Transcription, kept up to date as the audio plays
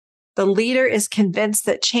The leader is convinced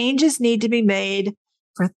that changes need to be made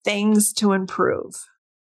for things to improve.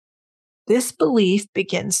 This belief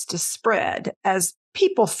begins to spread as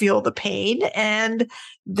people feel the pain and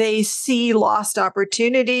they see lost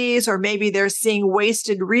opportunities, or maybe they're seeing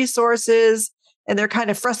wasted resources and they're kind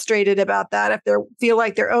of frustrated about that if they feel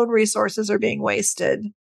like their own resources are being wasted.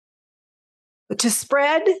 But to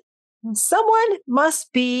spread, someone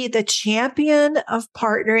must be the champion of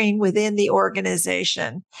partnering within the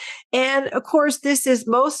organization. And of course, this is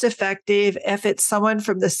most effective if it's someone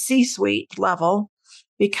from the C-suite level,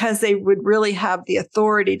 because they would really have the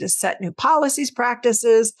authority to set new policies,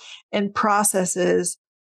 practices, and processes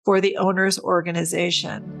for the owner's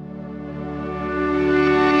organization.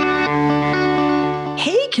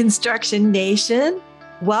 Hey, Construction Nation.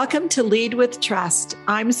 Welcome to Lead with Trust.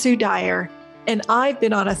 I'm Sue Dyer, and I've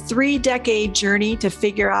been on a 3-decade journey to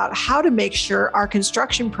figure out how to make sure our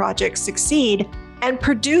construction projects succeed and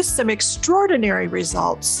produce some extraordinary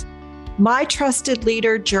results. My trusted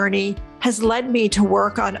leader journey has led me to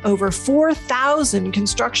work on over 4,000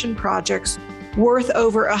 construction projects worth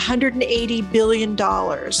over $180 billion.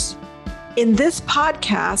 In this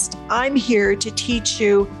podcast, I'm here to teach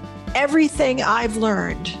you everything I've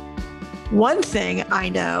learned. One thing I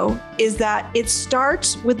know is that it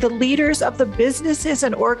starts with the leaders of the businesses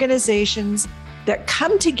and organizations that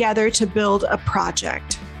come together to build a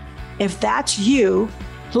project. If that's you,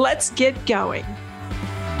 let's get going.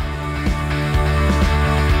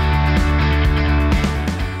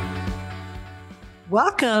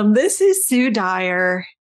 Welcome. This is Sue Dyer.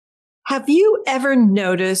 Have you ever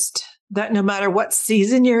noticed that no matter what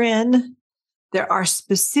season you're in, there are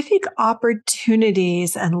specific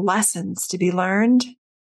opportunities and lessons to be learned?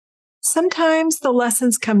 Sometimes the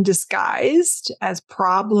lessons come disguised as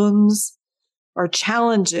problems or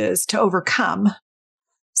challenges to overcome.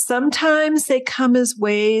 Sometimes they come as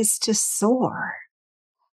ways to soar.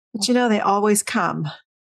 But they always come.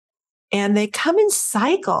 And they come in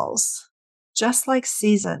cycles, just like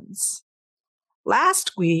seasons.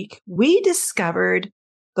 Last week, we discovered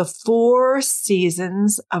the 4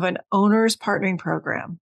 seasons of an owner's partnering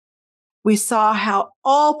program. We saw how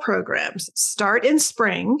all programs start in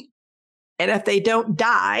spring, and if they don't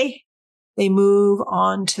die, they move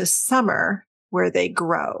on to summer where they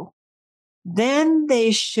grow. Then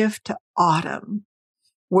they shift to autumn,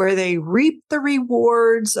 where they reap the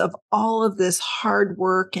rewards of all of this hard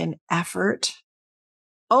work and effort,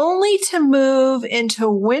 only to move into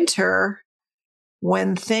winter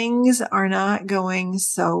when things are not going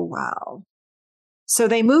so well. So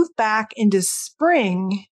they move back into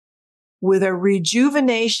spring with a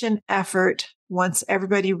rejuvenation effort once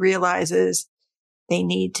everybody realizes they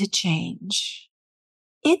need to change.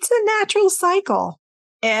 It's a natural cycle.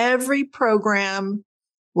 Every program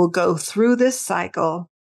will go through this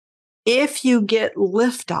cycle if you get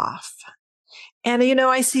liftoff. And,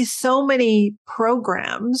 I see so many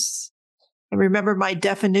programs. And remember, my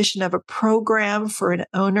definition of a program for an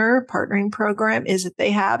owner partnering program is that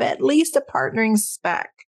they have at least a partnering spec.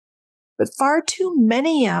 But far too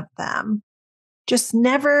many of them just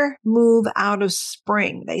never move out of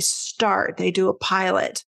spring. They start, they do a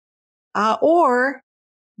pilot, or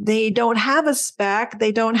they don't have a spec.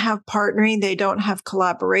 They don't have partnering. They don't have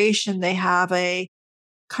collaboration. They have a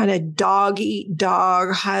kind of dog eat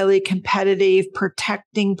dog, highly competitive,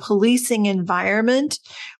 protecting, policing environment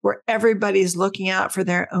where everybody's looking out for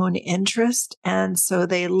their own interest. And so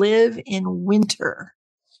they live in winter,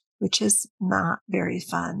 which is not very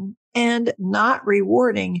fun and not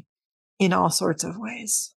rewarding in all sorts of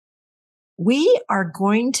ways. We are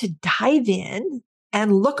going to dive in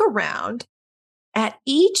and look around at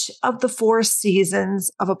each of the 4 seasons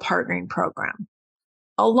of a partnering program,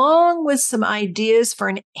 along with some ideas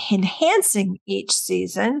for enhancing each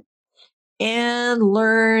season, and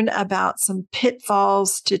learn about some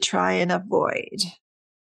pitfalls to try and avoid.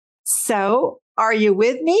 So, are you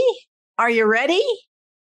with me? Are you ready?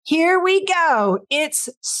 Here we go. It's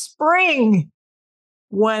spring,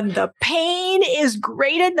 when the pain is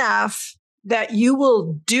great enough that you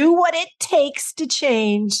will do what it takes to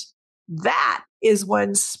change. That is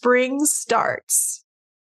when spring starts.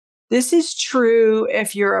 This is true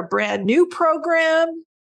if you're a brand new program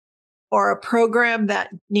or a program that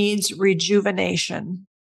needs rejuvenation.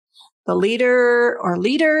 The leader or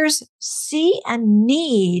leaders see a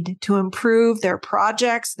need to improve their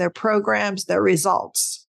projects, their programs, their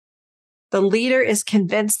results. The leader is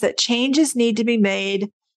convinced that changes need to be made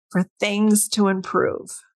for things to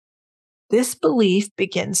improve. This belief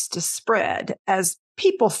begins to spread as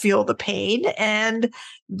people feel the pain and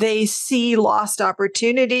they see lost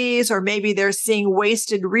opportunities, or maybe they're seeing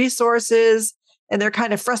wasted resources And they're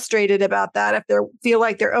kind of frustrated about that if they feel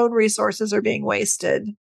like their own resources are being wasted.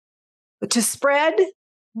 But to spread,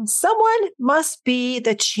 someone must be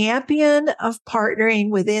the champion of partnering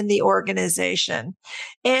within the organization.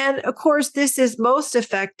 And of course, this is most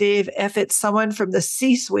effective if it's someone from the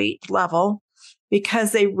C-suite level,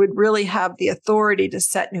 because they would really have the authority to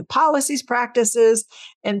set new policies, practices,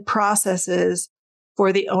 and processes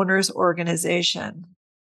for the owner's organization.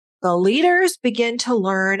 The leaders begin to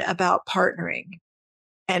learn about partnering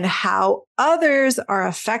and how others are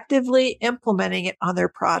effectively implementing it on their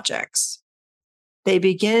projects. They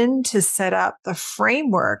begin to set up the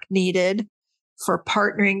framework needed for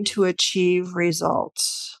partnering to achieve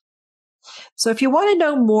results. So if you want to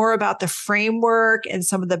know more about the framework and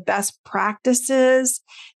some of the best practices,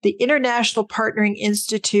 the International Partnering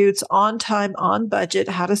Institute's On Time, On Budget,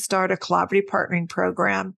 How to Start a Collaborative Partnering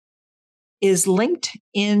Program is linked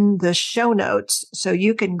in the show notes, so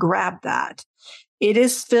you can grab that. It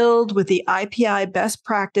is filled with the IPI best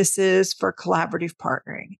practices for collaborative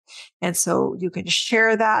partnering. And so you can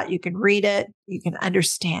share that, you can read it, you can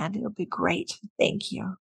understand. It'll be great. Thank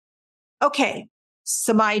you. Okay,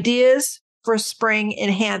 some ideas for spring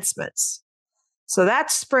enhancements. So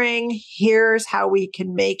that's spring. Here's how we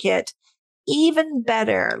can make it even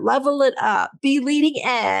better, level it up, be leading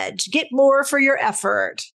edge, get more for your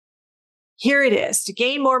effort. Here it is. To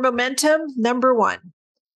gain more momentum, number one,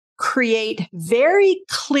 create very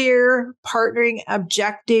clear partnering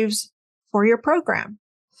objectives for your program,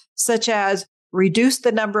 such as reduce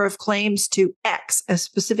the number of claims to X, a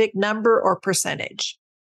specific number or percentage,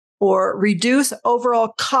 or reduce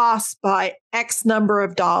overall costs by X number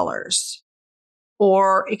of dollars,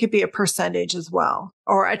 or it could be a percentage as well,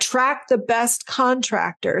 or attract the best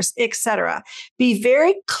contractors, etc. Be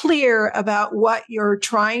very clear about what you're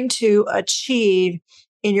trying to achieve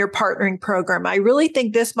in your partnering program. I really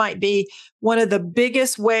think this might be one of the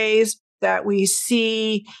biggest ways that we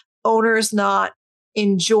see owners not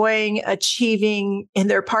enjoying achieving in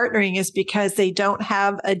their partnering is because they don't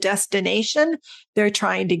have a destination they're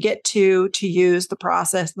trying to get to use the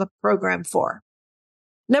process and the program for.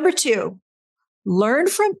 Number two, learn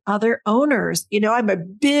from other owners. I'm a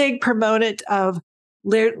big proponent of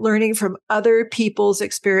learning from other people's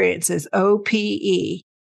experiences, OPE.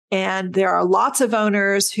 And there are lots of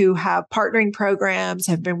owners who have partnering programs,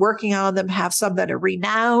 have been working on them, have some that are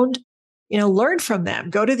renowned. Learn from them.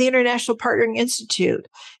 Go to the International Partnering Institute.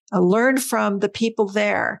 Learn from the people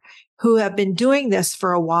there who have been doing this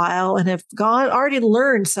for a while and have already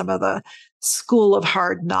learned some of the school of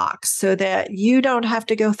hard knocks so that you don't have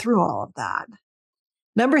to go through all of that.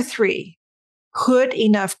 Number three, put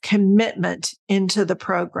enough commitment into the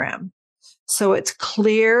program. So it's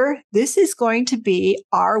clear this is going to be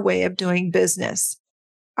our way of doing business.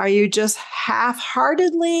 Are you just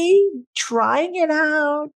half-heartedly trying it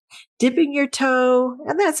out, dipping your toe?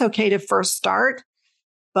 And that's okay to first start.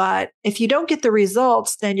 But if you don't get the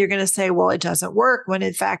results, then you're going to say, well, it doesn't work, when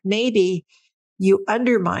in fact, maybe you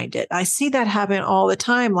undermined it. I see that happen all the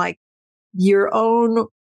time, like your own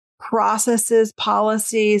processes,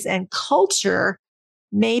 policies, and culture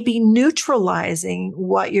may be neutralizing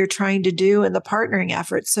what you're trying to do in the partnering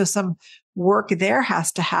effort. So some work there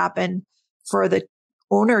has to happen for the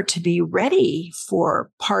owner to be ready for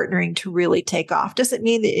partnering to really take off. Doesn't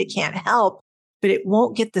mean that it can't help, but it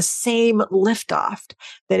won't get the same liftoff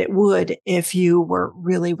that it would if you were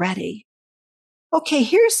really ready. Okay,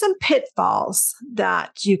 here's some pitfalls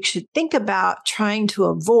that you should think about trying to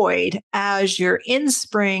avoid as you're in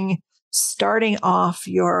spring starting off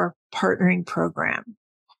your partnering program.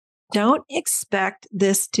 Don't expect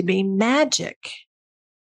this to be magic.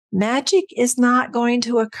 Magic is not going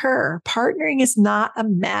to occur. Partnering is not a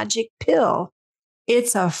magic pill.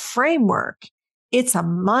 It's a framework. It's a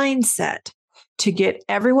mindset to get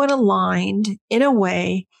everyone aligned in a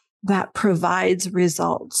way that provides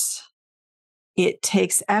results. It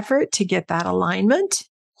takes effort to get that alignment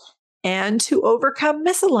and to overcome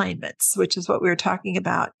misalignments, which is what we were talking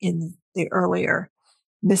about in the earlier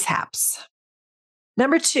mishaps.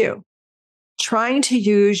 Number two, trying to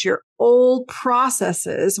use your old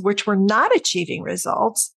processes, which were not achieving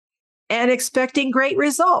results, and expecting great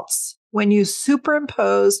results when you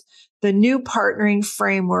superimpose the new partnering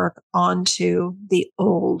framework onto the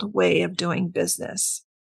old way of doing business.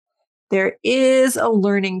 There is a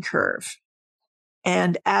learning curve.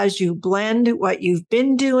 And as you blend what you've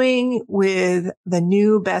been doing with the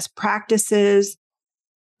new best practices,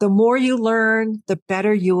 the more you learn, the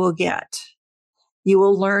better you will get. You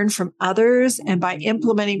will learn from others and by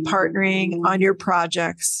implementing partnering on your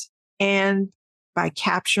projects and by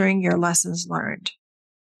capturing your lessons learned.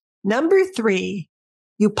 Number three,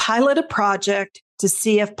 you pilot a project to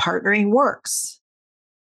see if partnering works.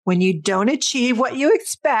 When you don't achieve what you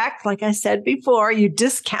expect, like I said before, you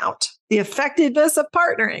discount the effectiveness of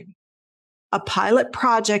partnering. A pilot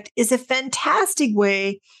project is a fantastic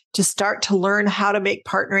way to start to learn how to make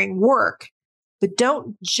partnering work, but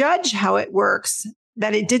don't judge how it works,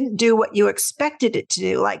 that it didn't do what you expected it to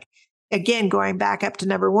do. Like, again, going back up to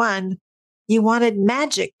number one, you wanted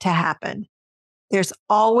magic to happen. There's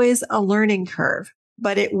always a learning curve,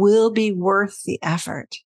 but it will be worth the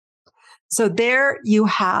effort. So there you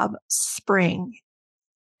have spring,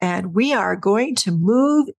 and we are going to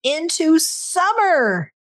move into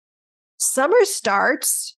summer. Summer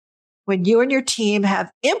starts when you and your team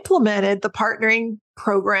have implemented the partnering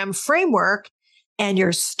program framework and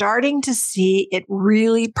you're starting to see it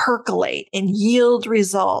really percolate and yield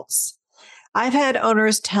results. I've had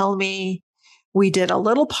owners tell me, we did a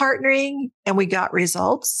little partnering and we got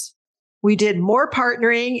results. We did more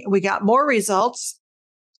partnering and we got more results.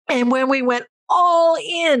 And when we went all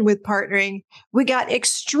in with partnering, we got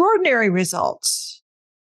extraordinary results.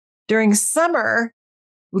 During summer,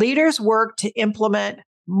 leaders work to implement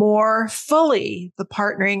more fully the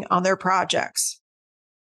partnering on their projects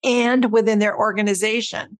and within their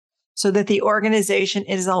organization so that the organization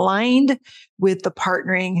is aligned with the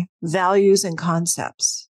partnering values and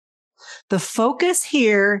concepts. The focus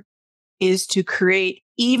here is to create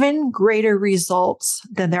even greater results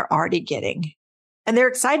than they're already getting. And they're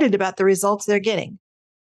excited about the results they're getting.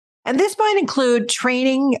 And this might include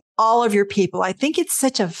training all of your people. I think it's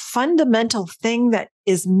such a fundamental thing that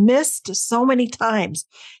is missed so many times.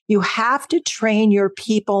 You have to train your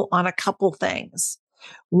people on a couple things.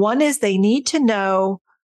 One is they need to know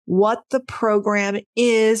what the program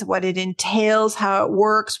is, what it entails, how it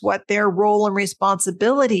works, what their role and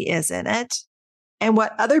responsibility is in it, and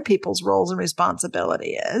what other people's roles and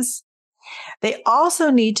responsibility is. They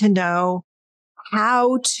also need to know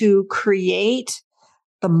how to create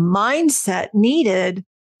the mindset needed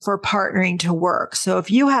for partnering to work. So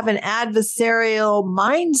if you have an adversarial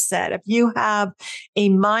mindset, if you have a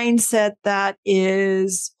mindset that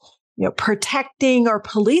is, protecting or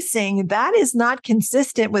policing, that is not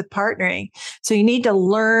consistent with partnering. So you need to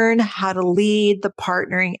learn how to lead the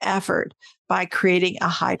partnering effort by creating a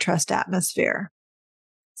high trust atmosphere.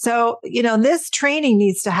 So, this training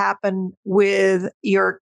needs to happen with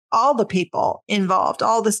all the people involved,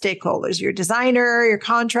 all the stakeholders, your designer, your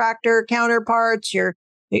contractor counterparts,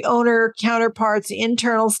 the owner counterparts, the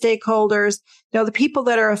internal stakeholders, the people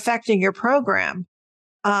that are affecting your program,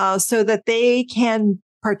 so that they can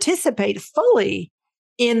participate fully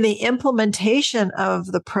in the implementation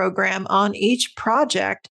of the program on each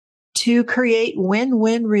project to create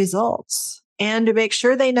win-win results and to make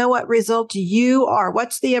sure they know what result you are,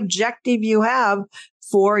 what's the objective you have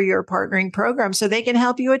for your partnering program so they can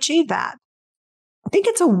help you achieve that. I think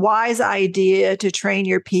it's a wise idea to train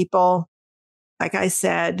your people, like I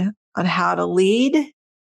said, on how to lead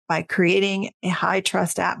by creating a high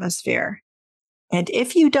trust atmosphere. And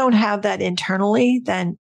if you don't have that internally,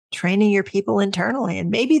 then training your people internally. And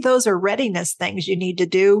maybe those are readiness things you need to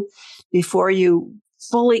do before you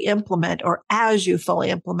fully implement or as you fully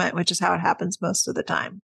implement, which is how it happens most of the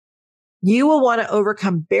time. You will want to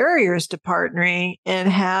overcome barriers to partnering and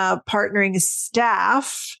have partnering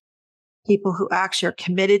staff, people who actually are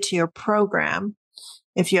committed to your program,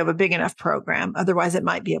 if you have a big enough program. Otherwise, it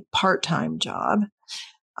might be a part-time job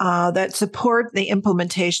that support the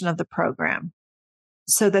implementation of the program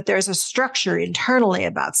so that there's a structure internally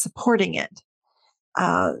about supporting it.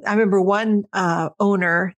 I remember one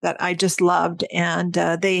owner that I just loved, and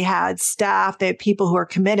they had staff, they had people who are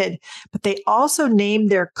committed, but they also named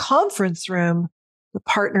their conference room the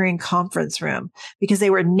partnering conference room because they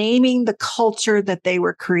were naming the culture that they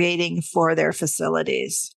were creating for their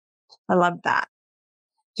facilities. I love that.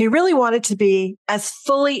 So you really want it to be as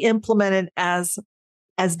fully implemented as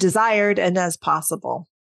desired and as possible.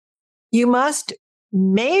 You must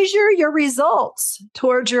measure your results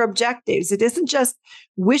towards your objectives. It isn't just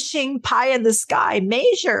wishing pie in the sky.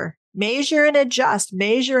 Measure and adjust,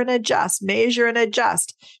 measure and adjust, measure and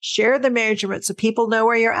adjust. Share the measurement so people know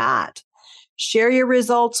where you're at. Share your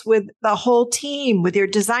results with the whole team, with your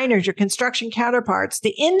designers, your construction counterparts,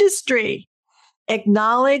 the industry.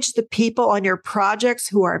 Acknowledge the people on your projects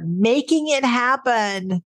who are making it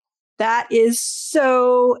happen. That is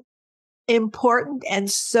so important and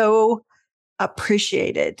so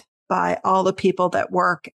appreciated by all the people that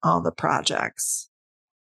work on the projects.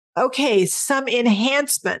 Okay, some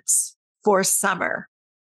enhancements for summer.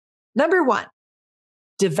 Number one,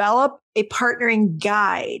 develop a partnering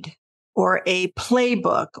guide or a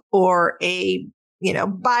playbook or a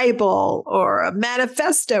Bible or a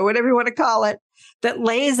manifesto, whatever you want to call it, that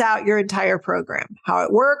lays out your entire program, how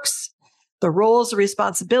it works, the roles, the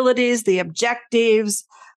responsibilities, the objectives,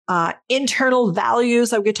 internal values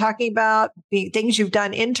that we're talking about, things you've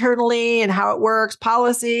done internally and how it works,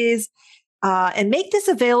 policies, and make this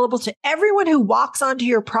available to everyone who walks onto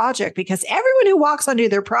your project, because everyone who walks onto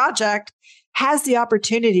their project has the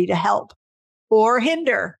opportunity to help or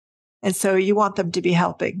hinder. And so you want them to be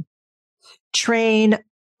helping. Train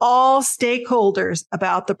all stakeholders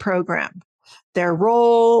about the program, their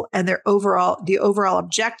role and the overall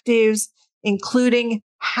objectives, including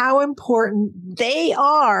how important they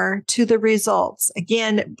are to the results.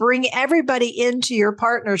 Again, bring everybody into your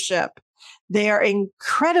partnership. They are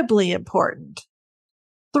incredibly important.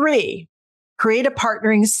 3, create a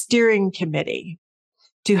partnering steering committee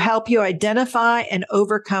to help you identify and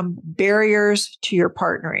overcome barriers to your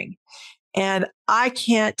partnering. And I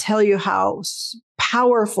can't tell you how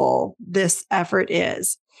powerful this effort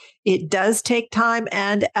is. It does take time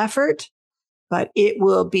and effort, but it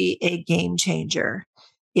will be a game changer.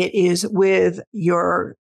 It is with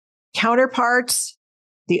your counterparts,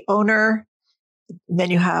 the owner, then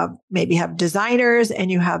you maybe have designers,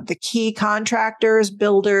 and you have the key contractors,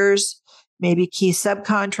 builders, maybe key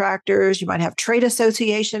subcontractors. You might have trade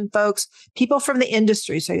association folks, people from the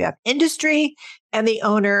industry. So you have industry and the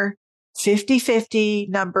owner, 50-50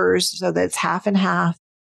 numbers, so that's half and half,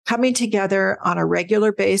 coming together on a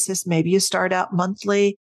regular basis. Maybe you start out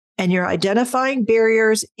monthly, and you're identifying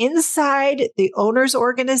barriers inside the owner's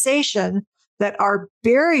organization that are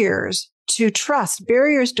barriers to trust,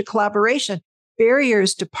 barriers to collaboration,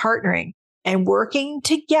 barriers to partnering, and working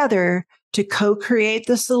together to co-create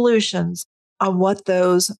the solutions on what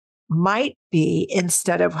those might be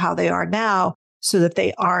instead of how they are now, so that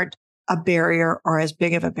they aren't a barrier or as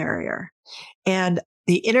big of a barrier. And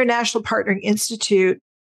the International Partnering Institute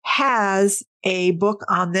has a book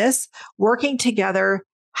on this, Working Together,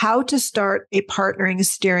 How to Start a Partnering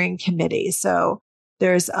Steering Committee. So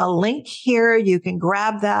there's a link here. You can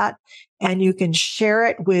grab that and you can share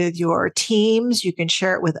it with your teams. You can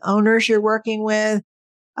share it with owners you're working with.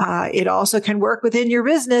 It also can work within your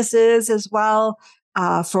businesses as well,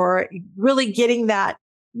 for really getting that,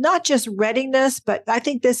 not just readiness, but I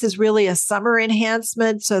think this is really a summer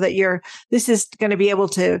enhancement, so that this is going to be able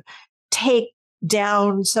to take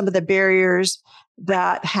down some of the barriers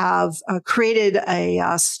that have created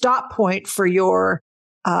a stop point for your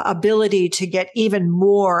ability to get even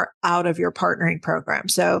more out of your partnering program.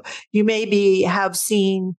 So you maybe have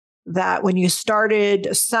seen that when you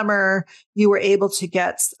started summer, you were able to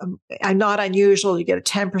get, not unusual, you get a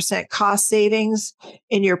 10% cost savings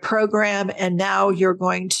in your program. And now you're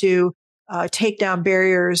going to take down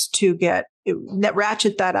barriers to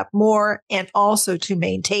ratchet that up more, and also to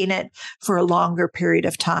maintain it for a longer period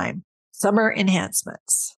of time. Summer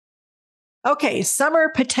enhancements. Okay, summer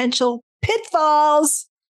potential pitfalls.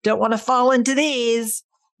 Don't want to fall into these.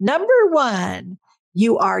 Number 1,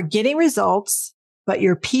 you are getting results, but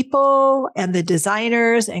your people and the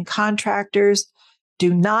designers and contractors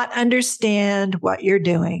do not understand what you're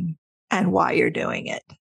doing and why you're doing it.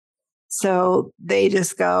 So they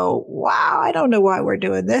just go, wow, I don't know why we're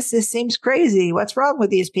doing this. This seems crazy. What's wrong with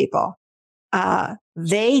these people?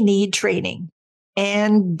 They need training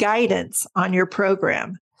and guidance on your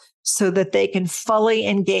program so that they can fully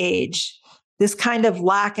engage. This kind of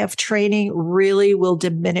lack of training really will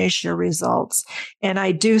diminish your results. And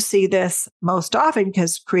I do see this most often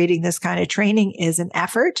because creating this kind of training is an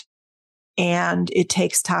effort and it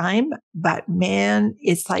takes time. But man,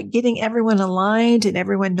 it's like getting everyone aligned and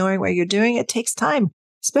everyone knowing what you're doing. It takes time,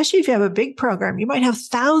 especially if you have a big program. You might have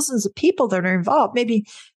thousands of people that are involved, maybe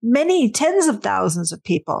many tens of thousands of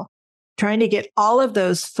people. Trying to get all of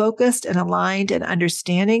those focused and aligned and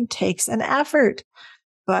understanding takes an effort,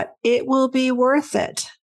 but it will be worth it.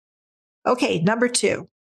 Okay, number 2,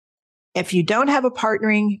 if you don't have a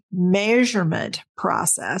partnering measurement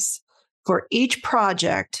process for each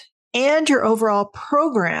project and your overall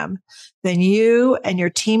program, then you and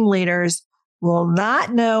your team leaders will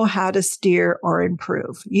not know how to steer or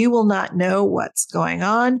improve. You will not know what's going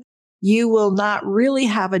on. You will not really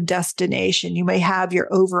have a destination. You may have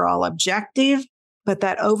your overall objective, but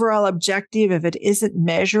that overall objective, if it isn't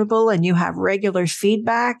measurable and you have regular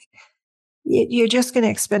feedback, you're just going to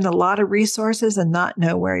expend a lot of resources and not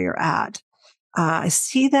know where you're at. I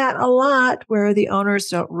see that a lot where the owners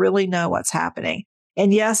don't really know what's happening.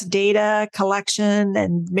 And yes, data collection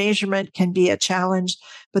and measurement can be a challenge,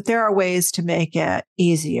 but there are ways to make it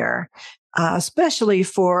easier. especially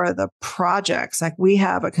for the projects. Like we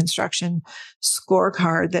have a construction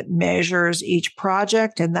scorecard that measures each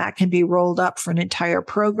project, and that can be rolled up for an entire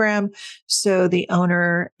program. So the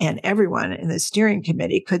owner and everyone in the steering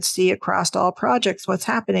committee could see across all projects what's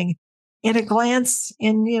happening in a glance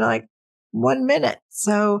in, like 1 minute.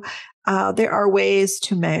 So there are ways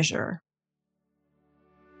to measure.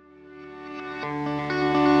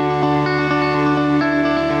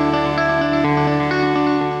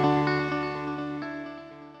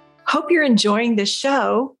 Hope you're enjoying this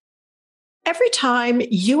show. Every time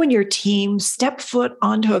you and your team step foot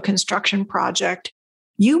onto a construction project,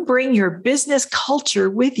 you bring your business culture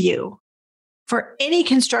with you. For any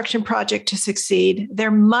construction project to succeed,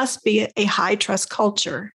 there must be a high trust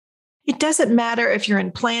culture. It doesn't matter if you're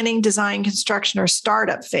in planning, design, construction, or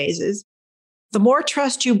startup phases. The more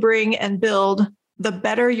trust you bring and build, the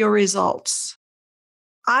better your results.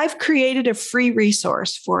 I've created a free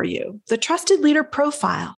resource for you, the Trusted Leader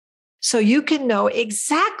Profile, so you can know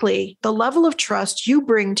exactly the level of trust you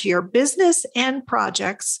bring to your business and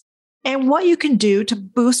projects and what you can do to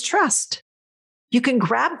boost trust. You can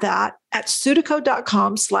grab that at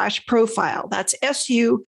sudyco.com/profile. That's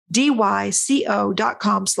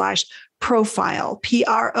sudyco.com/profile, PROFILE.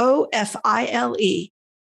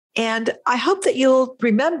 And I hope that you'll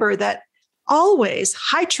remember that always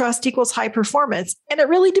high trust equals high performance, and it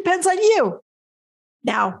really depends on you.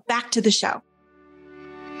 Now, back to the show.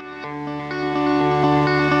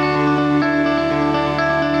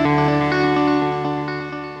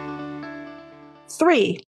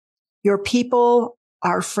 Three, your people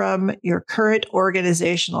are from your current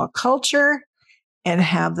organizational culture and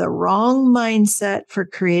have the wrong mindset for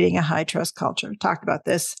creating a high trust culture. Talked about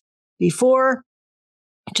this before.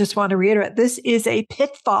 I just want to reiterate, this is a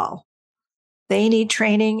pitfall. They need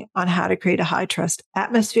training on how to create a high trust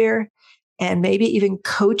atmosphere and maybe even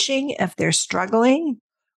coaching if they're struggling,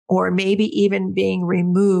 or maybe even being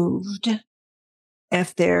removed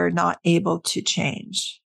if they're not able to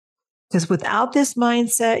change. Because without this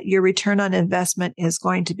mindset, your return on investment is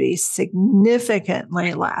going to be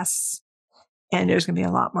significantly less, and there's going to be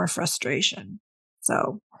a lot more frustration.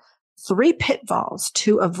 So 3 pitfalls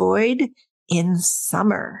to avoid in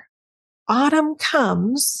summer. Autumn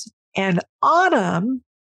comes, and autumn,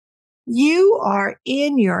 you are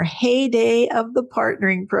in your heyday of the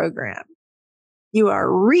partnering program. You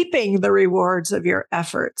are reaping the rewards of your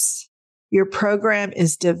efforts. Your program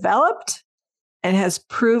is developed and has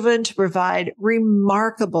proven to provide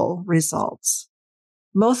remarkable results.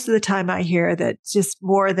 Most of the time I hear that just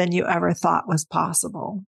more than you ever thought was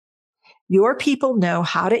possible. Your people know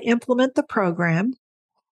how to implement the program.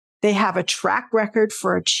 They have a track record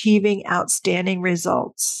for achieving outstanding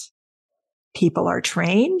results. People are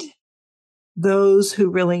trained. Those who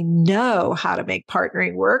really know how to make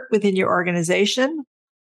partnering work within your organization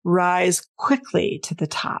rise quickly to the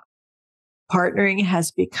top. Partnering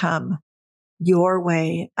has become your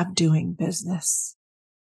way of doing business.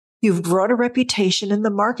 You've grown a reputation in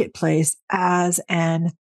the marketplace as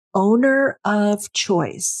an owner of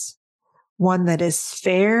choice, one that is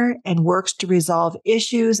fair and works to resolve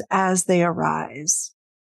issues as they arise.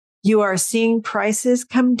 You are seeing prices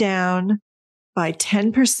come down by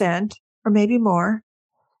 10% or maybe more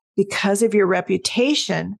because of your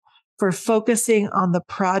reputation for focusing on the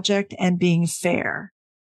project and being fair.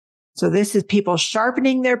 So this is people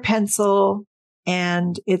sharpening their pencil,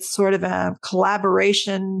 and it's sort of a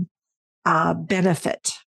collaboration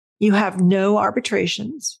benefit. You have no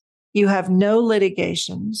arbitrations. You have no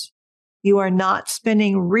litigations. You are not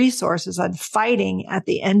spending resources on fighting at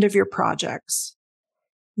the end of your projects.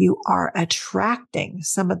 You are attracting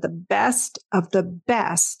some of the best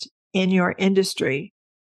in your industry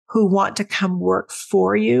who want to come work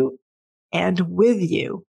for you and with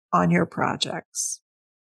you on your projects.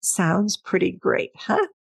 Sounds pretty great, huh?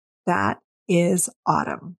 That is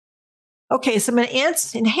autumn. Okay, some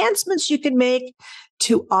enhancements you can make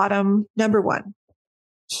to autumn. Number 1,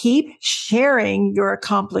 keep sharing your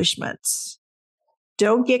accomplishments.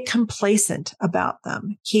 Don't get complacent about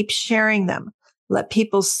them. Keep sharing them. Let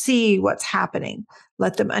people see what's happening.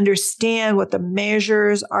 Let them understand what the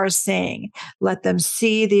measures are saying. Let them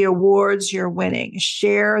see the awards you're winning.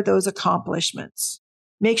 Share those accomplishments.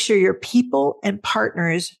 Make sure your people and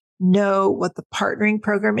partners know what the partnering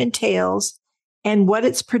program entails and what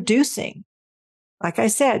it's producing. Like I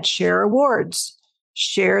said, share awards,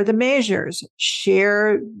 share the measures,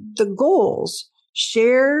 share the goals,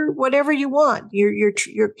 share whatever you want, your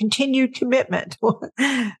continued commitment.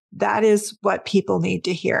 That is what people need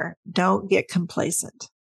to hear. Don't get complacent.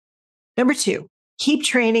 Number 2, keep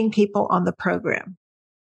training people on the program.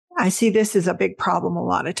 I see this as a big problem a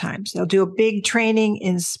lot of times. They'll do a big training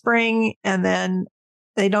in spring and then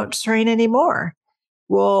they don't train anymore.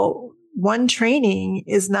 Well, one training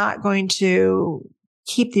is not going to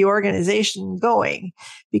keep the organization going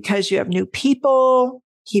because you have new people.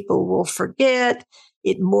 People will forget.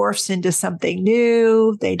 It morphs into something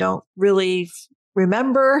new. They don't really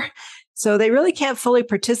remember. So they really can't fully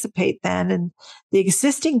participate then. And the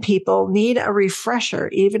existing people need a refresher,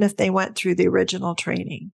 even if they went through the original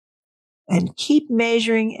training. And keep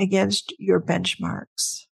measuring against your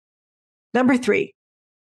benchmarks. Number 3,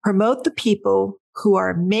 promote the people who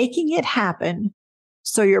are making it happen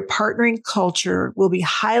so your partnering culture will be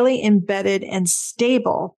highly embedded and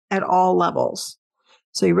stable at all levels.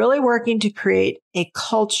 So you're really working to create a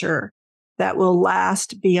culture that will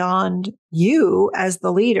last beyond you as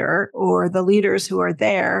the leader or the leaders who are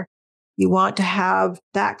there. You want to have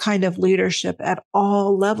that kind of leadership at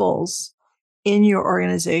all levels in your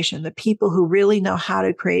organization, the people who really know how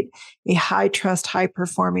to create a high trust, high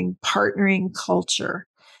performing partnering culture.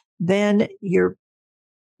 Then you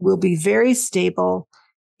will be very stable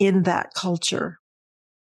in that culture.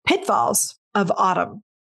 Pitfalls of autumn.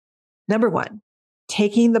 Number 1,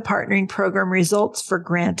 taking the partnering program results for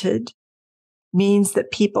granted means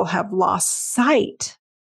that people have lost sight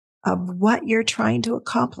of what you're trying to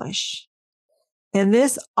accomplish. And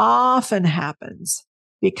this often happens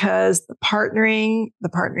because the partnering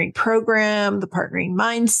program, the partnering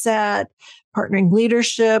mindset, partnering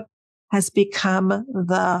leadership has become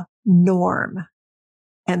the norm.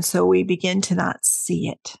 And so we begin to not see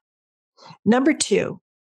it. Number 2,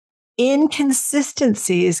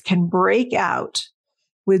 inconsistencies can break out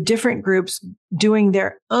with different groups doing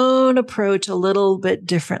their own approach a little bit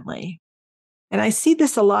differently. And I see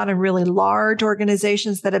this a lot in really large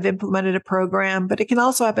organizations that have implemented a program, but it can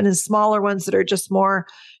also happen in smaller ones that are just more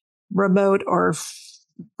remote or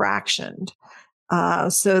fractioned,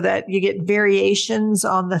 so that you get variations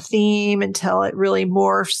on the theme until it really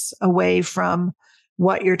morphs away from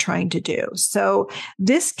what you're trying to do. So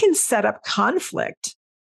this can set up conflict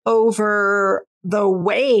over the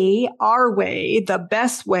way, our way, the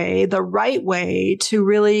best way, the right way to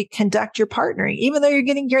really conduct your partnering, even though you're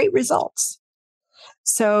getting great results.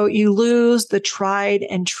 So you lose the tried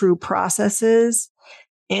and true processes.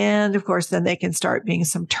 And of course, then they can start being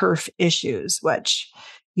some turf issues, which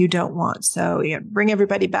you don't want. So bring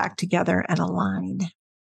everybody back together and align.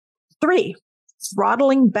 3,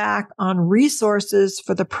 throttling back on resources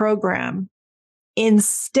for the program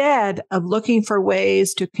instead of looking for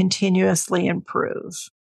ways to continuously improve.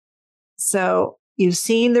 So you've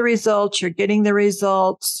seen the results, you're getting the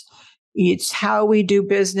results. It's how we do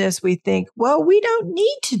business. We think, well, we don't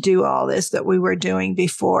need to do all this that we were doing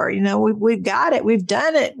before. We've got it. We've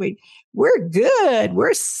done it. We're good.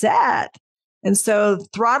 We're set. And so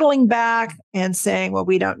throttling back and saying, well,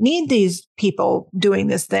 we don't need these people doing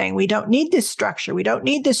this thing. We don't need this structure. We don't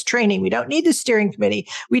need this training. We don't need this steering committee.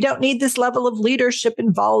 We don't need this level of leadership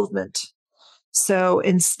involvement. So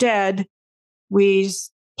instead, we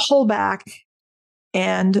pull back.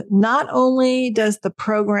 And not only does the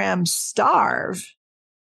program starve,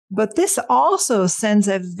 but this also sends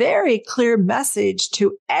a very clear message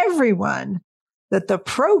to everyone that the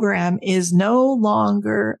program is no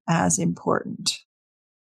longer as important.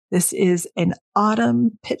 This is an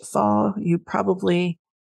autumn pitfall you probably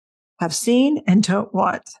have seen and don't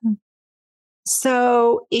want.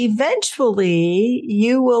 So eventually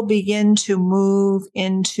you will begin to move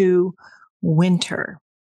into winter.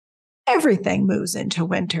 Everything moves into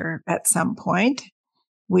winter at some point.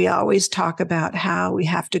 We always talk about how we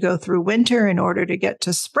have to go through winter in order to get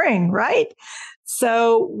to spring, right?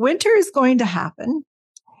 So winter is going to happen.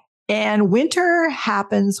 And winter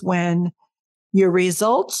happens when your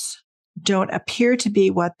results don't appear to be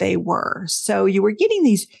what they were. So you were getting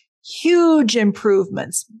these huge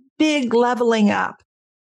improvements, big leveling up,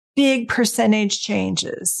 big percentage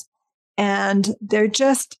changes. And there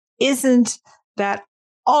just isn't that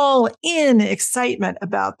all in excitement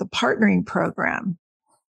about the partnering program.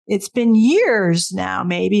 It's been years now,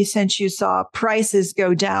 maybe since you saw prices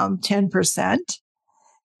go down 10%.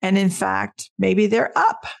 And in fact, maybe they're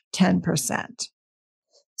up 10%.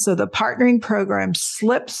 So the partnering program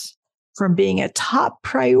slips from being a top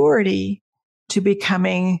priority to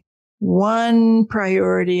becoming one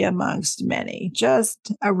priority amongst many,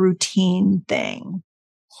 just a routine thing.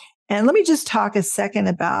 And let me just talk a second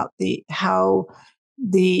about how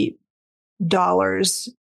the dollars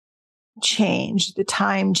change, the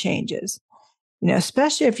time changes,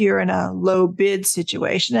 especially if you're in a low bid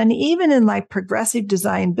situation. And even in like progressive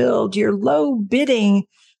design build, you're low bidding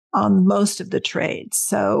on most of the trades.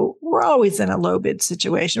 So we're always in a low bid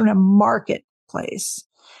situation. We're in a marketplace.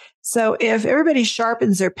 So if everybody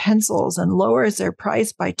sharpens their pencils and lowers their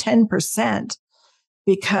price by 10%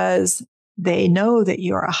 because they know that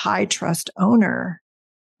you're a high trust owner,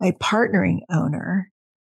 a partnering owner,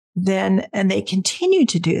 then, and they continue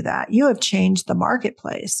to do that, you have changed the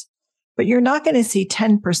marketplace. But you're not going to see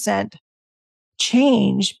 10%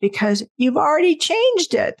 change because you've already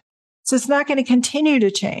changed it. So it's not going to continue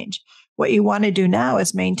to change. What you want to do now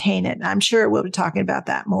is maintain it. And I'm sure we'll be talking about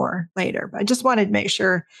that more later, but I just wanted to make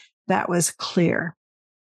sure that was clear.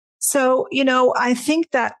 So, I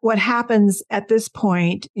think that what happens at this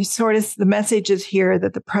point is sort of the message is here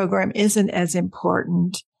that the program isn't as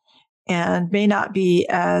important and may not be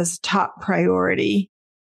as top priority.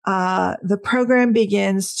 The program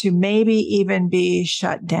begins to maybe even be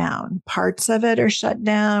shut down. Parts of it are shut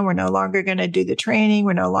down. We're no longer going to do the training.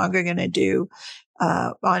 We're no longer going to do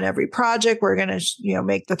on every project. We're going to,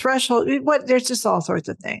 make the threshold. There's just all sorts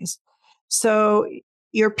of things. So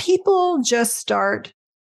your people just start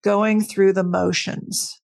going through the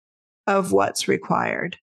motions of what's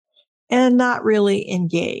required and not really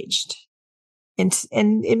engaged. And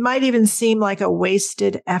it might even seem like a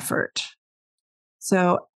wasted effort.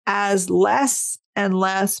 So as less and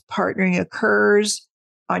less partnering occurs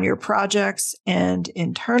on your projects and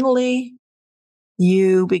internally,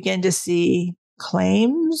 you begin to see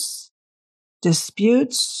claims,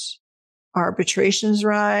 disputes, arbitrations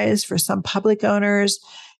rise. For some public owners,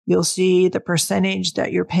 you'll see the percentage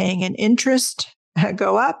that you're paying in interest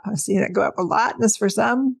go up. I see that go up a lot. That's for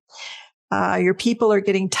some. Your people are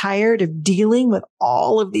getting tired of dealing with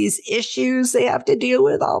all of these issues they have to deal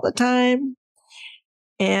with all the time.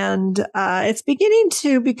 And it's beginning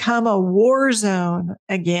to become a war zone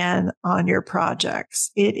again on your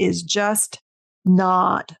projects. It is just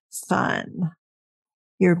not fun.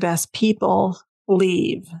 Your best people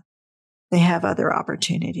leave. They have other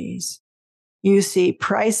opportunities. You see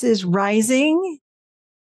prices rising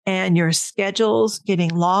and your schedules getting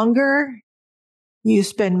longer. You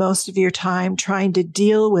spend most of your time trying to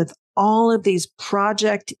deal with all of these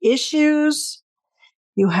project issues.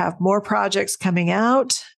 You have more projects coming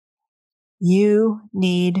out. You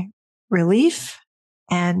need relief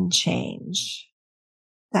and change.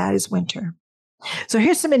 That is winter. So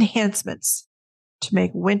here's some enhancements to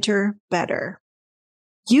make winter better.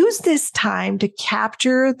 Use this time to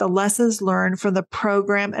capture the lessons learned from the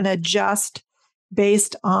program and adjust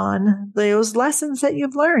based on those lessons that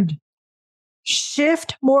you've learned.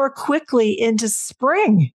 Shift more quickly into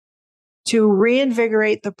spring to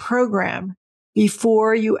reinvigorate the program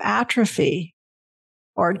before you atrophy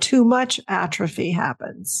or too much atrophy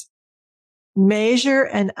happens. Measure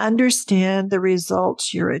and understand the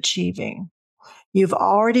results you're achieving. You've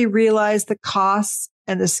already realized the costs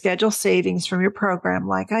and the schedule savings from your program,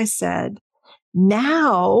 like I said.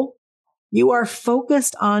 Now you are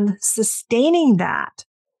focused on sustaining that.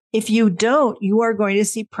 If you don't, you are going to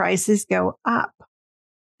see prices go up.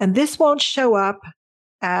 And this won't show up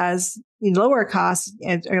as lower costs.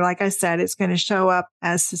 Or like I said, it's going to show up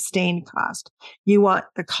as sustained cost. You want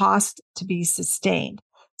the cost to be sustained.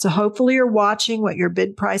 So hopefully you're watching what your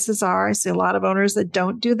bid prices are. I see a lot of owners that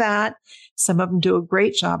don't do that. Some of them do a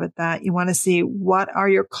great job at that. You want to see what are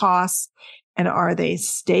your costs and are they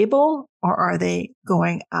stable or are they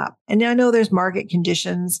going up? And I know there's market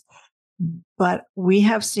conditions, but we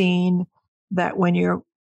have seen that when your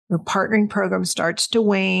partnering program starts to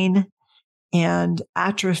wane and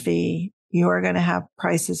atrophy, you are going to have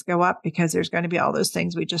prices go up because there's going to be all those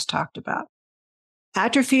things we just talked about.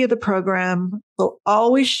 Atrophy of the program will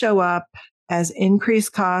always show up as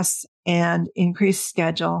increased costs and increased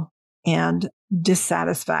schedule and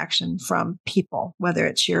dissatisfaction from people, whether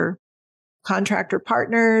it's your contractor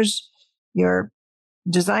partners, your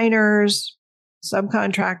designers,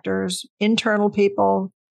 subcontractors, internal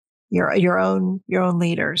people, your own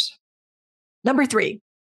leaders. Number 3,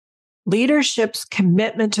 leadership's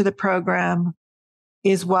commitment to the program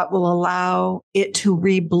is what will allow it to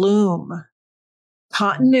rebloom.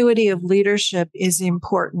 Continuity of leadership is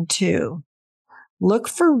important too. Look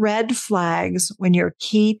for red flags when your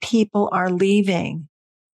key people are leaving,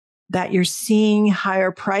 that you're seeing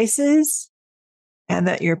higher prices and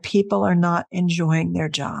that your people are not enjoying their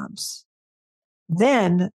jobs.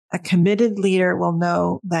 Then a committed leader will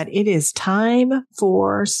know that it is time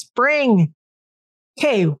for spring.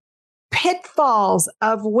 Okay, pitfalls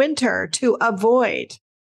of winter to avoid.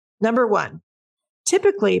 Number 1,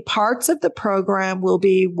 typically parts of the program will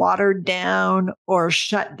be watered down or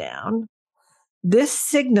shut down. This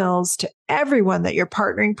signals to everyone that your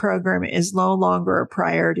partnering program is no longer a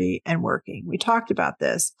priority and working. We talked about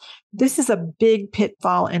this. This is a big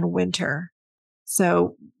pitfall in winter.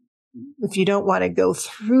 So if you don't want to go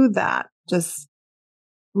through that, just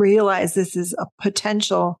realize this is a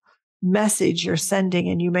potential message you're sending,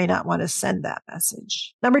 and you may not want to send that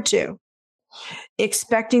message. Number 2,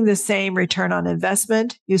 expecting the same return on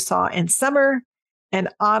investment you saw in summer and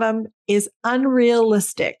autumn is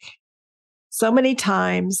unrealistic. So many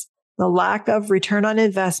times, the lack of return on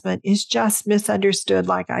investment is just misunderstood,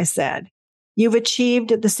 like I said. You've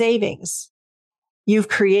achieved the savings. You've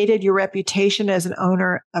created your reputation as an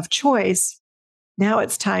owner of choice. Now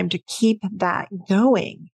it's time to keep that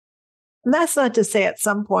going. And that's not to say at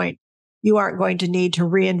some point you aren't going to need to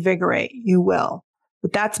reinvigorate. You will.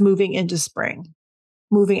 But that's moving into spring,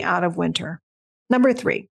 moving out of winter. Number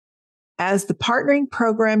 3, as the partnering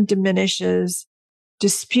program diminishes,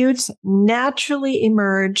 disputes naturally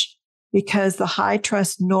emerge because the high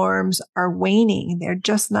trust norms are waning. They're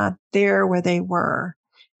just not there where they were.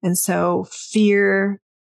 And so fear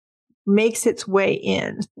makes its way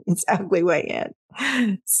in, its ugly way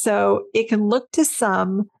in. So it can look to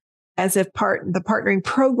some as if the partnering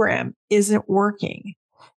program isn't working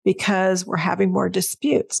because we're having more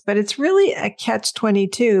disputes. But it's really a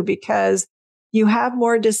catch-22 because you have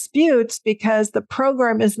more disputes because the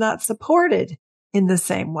program is not supported in the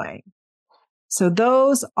same way. So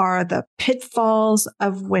those are the pitfalls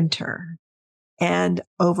of winter. And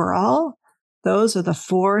overall, those are the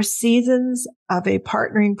 4 seasons of a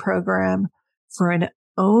partnering program for an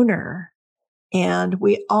owner. And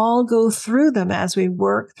we all go through them as we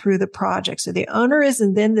work through the project. So the owner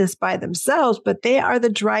isn't in this by themselves, but they are the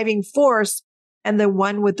driving force and the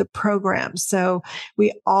one with the program. So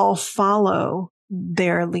we all follow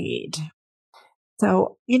their lead.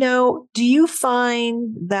 So, do you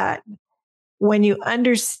find that when you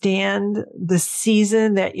understand the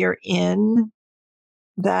season that you're in,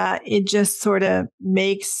 that it just sort of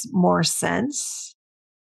makes more sense?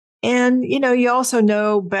 And, you also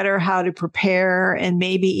know better how to prepare and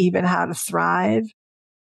maybe even how to thrive.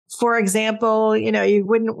 For example, you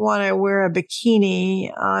wouldn't want to wear a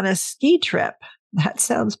bikini on a ski trip. That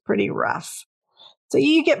sounds pretty rough. So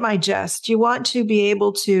you get my gist. You want to be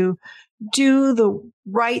able to do the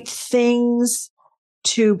right things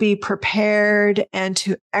to be prepared and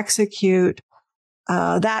to execute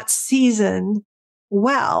that season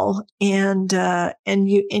well. And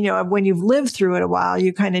when you've lived through it a while,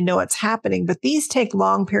 you kind of know what's happening, but these take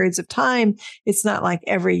long periods of time. It's not like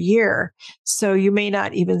every year. So you may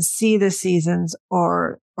not even see the seasons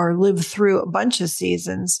or live through a bunch of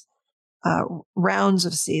seasons, rounds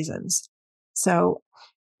of seasons. So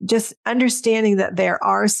just understanding that there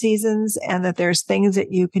are seasons and that there's things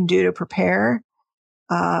that you can do to prepare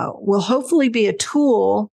will hopefully be a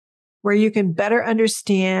tool where you can better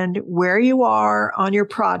understand where you are on your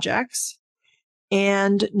projects.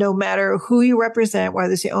 And no matter who you represent,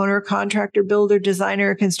 whether it's the owner, contractor, builder,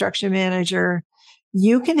 designer, construction manager,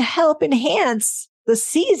 you can help enhance the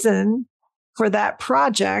season for that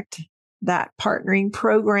project, that partnering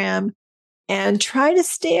program, and try to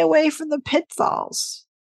stay away from the pitfalls.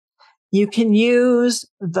 You can use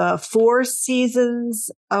the 4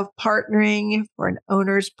 seasons of partnering for an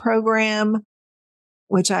owner's program,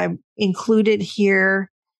 which I included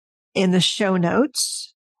here in the show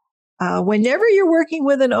notes. Whenever you're working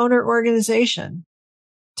with an owner organization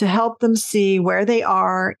to help them see where they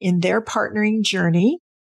are in their partnering journey,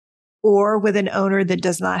 or with an owner that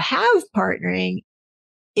does not have partnering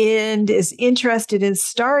and is interested in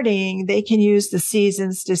starting, they can use the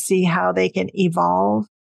seasons to see how they can evolve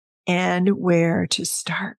and where to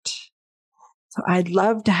start. So I'd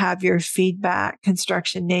love to have your feedback,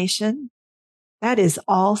 Construction Nation. That is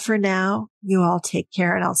all for now. You all take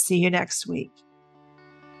care, and I'll see you next week.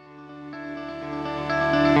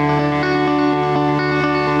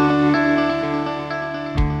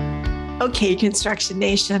 Okay, Construction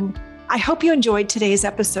Nation, I hope you enjoyed today's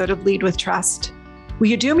episode of Lead with Trust. Will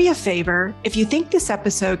you do me a favor? If you think this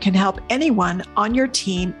episode can help anyone on your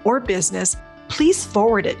team or business, please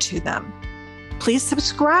forward it to them. Please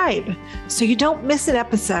subscribe so you don't miss an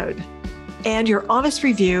episode. And your honest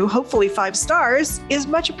review, hopefully 5 stars, is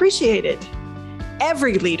much appreciated.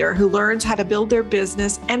 Every leader who learns how to build their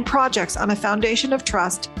business and projects on a foundation of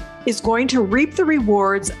trust is going to reap the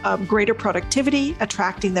rewards of greater productivity,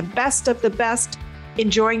 attracting the best of the best,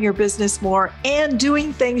 enjoying your business more, and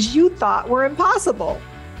doing things you thought were impossible.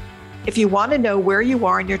 If you want to know where you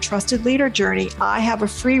are in your trusted leader journey, I have a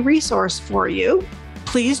free resource for you.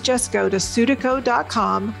 Please just go to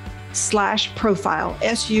sudyco.com/profile,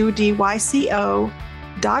 SUDYCO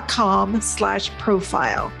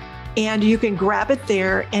trustedleader.com/profile. And you can grab it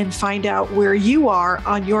there and find out where you are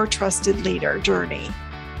on your trusted leader journey.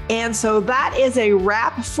 And so that is a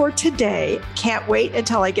wrap for today. Can't wait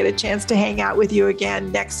until I get a chance to hang out with you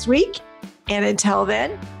again next week. And until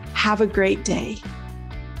then, have a great day.